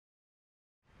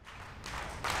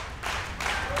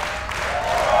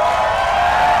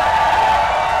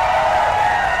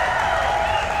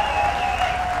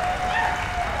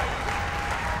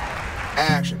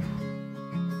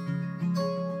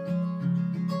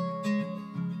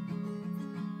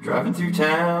Driving through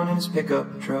town in his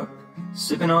pickup truck,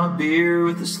 sipping on a beer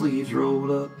with the sleeves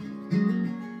rolled up.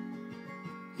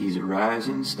 He's a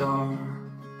rising star.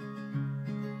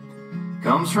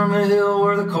 Comes from the hill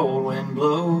where the cold wind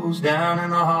blows, down in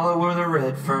the hollow where the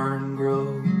red fern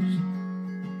grows.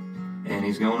 And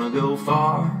he's gonna go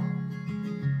far.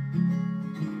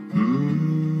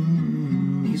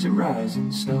 He's a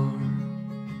rising star.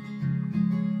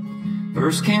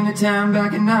 First came to town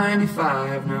back in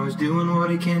 '95. Now he's doing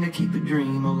what he can to keep a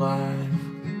dream alive.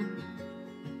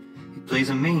 He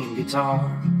plays a mean guitar.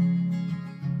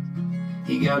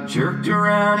 He got jerked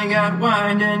around, he got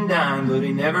wined and dined, but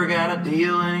he never got a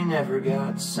deal and he never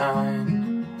got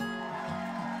signed.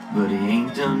 But he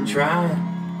ain't done trying.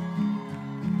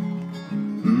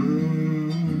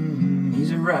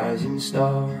 He's a rising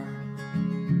star.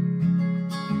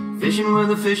 Fishing with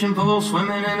a fishing pole,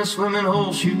 swimming in a swimming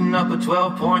hole, shooting up a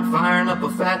 12-point, firing up a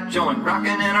fat joint,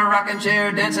 rocking in a rocking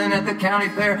chair, dancing at the county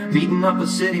fair, beating up a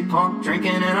city punk,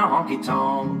 drinking in a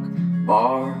honky-tonk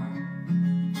bar.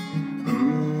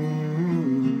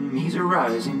 He's a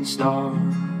rising star.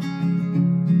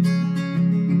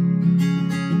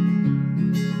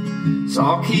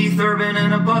 Saw Keith Urban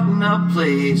in a button-up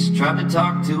place, tried to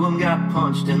talk to him, got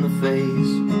punched in the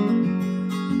face.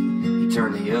 He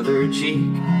turned the other cheek.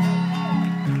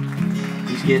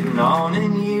 He's getting on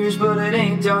in years, but it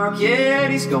ain't dark yet.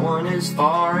 He's going as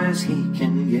far as he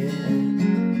can get,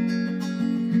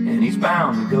 and he's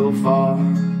bound to go far.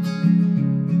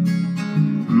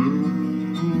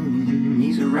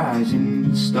 He's a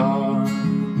rising star.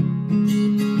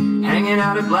 Hanging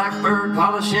out at Blackbird,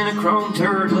 polishing a chrome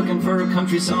turd, looking for a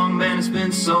country song band. It's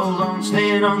been so long,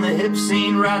 staying on the hip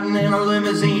scene, riding in a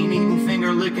limousine, eating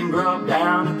finger-licking grub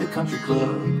down at the country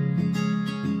club.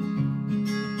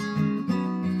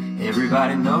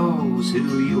 Everybody knows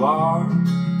who you are.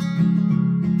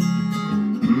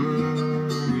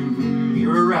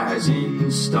 You're a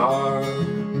rising star.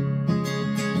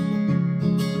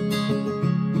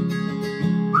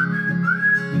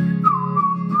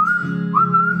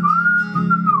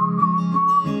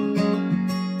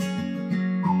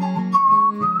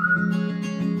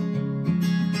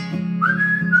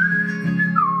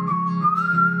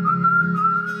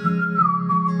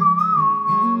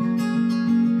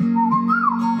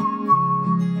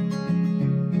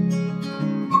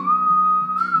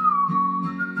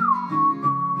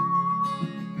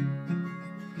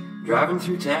 Driving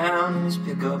through town in his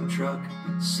pickup truck,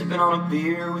 sipping on a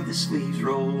beer with his sleeves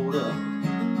rolled up.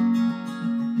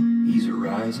 He's a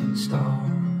rising star.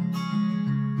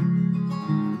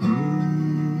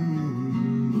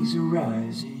 He's a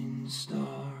rising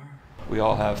star. We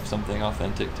all have something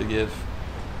authentic to give.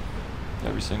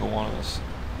 Every single one of us.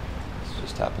 This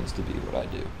just happens to be what I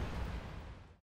do.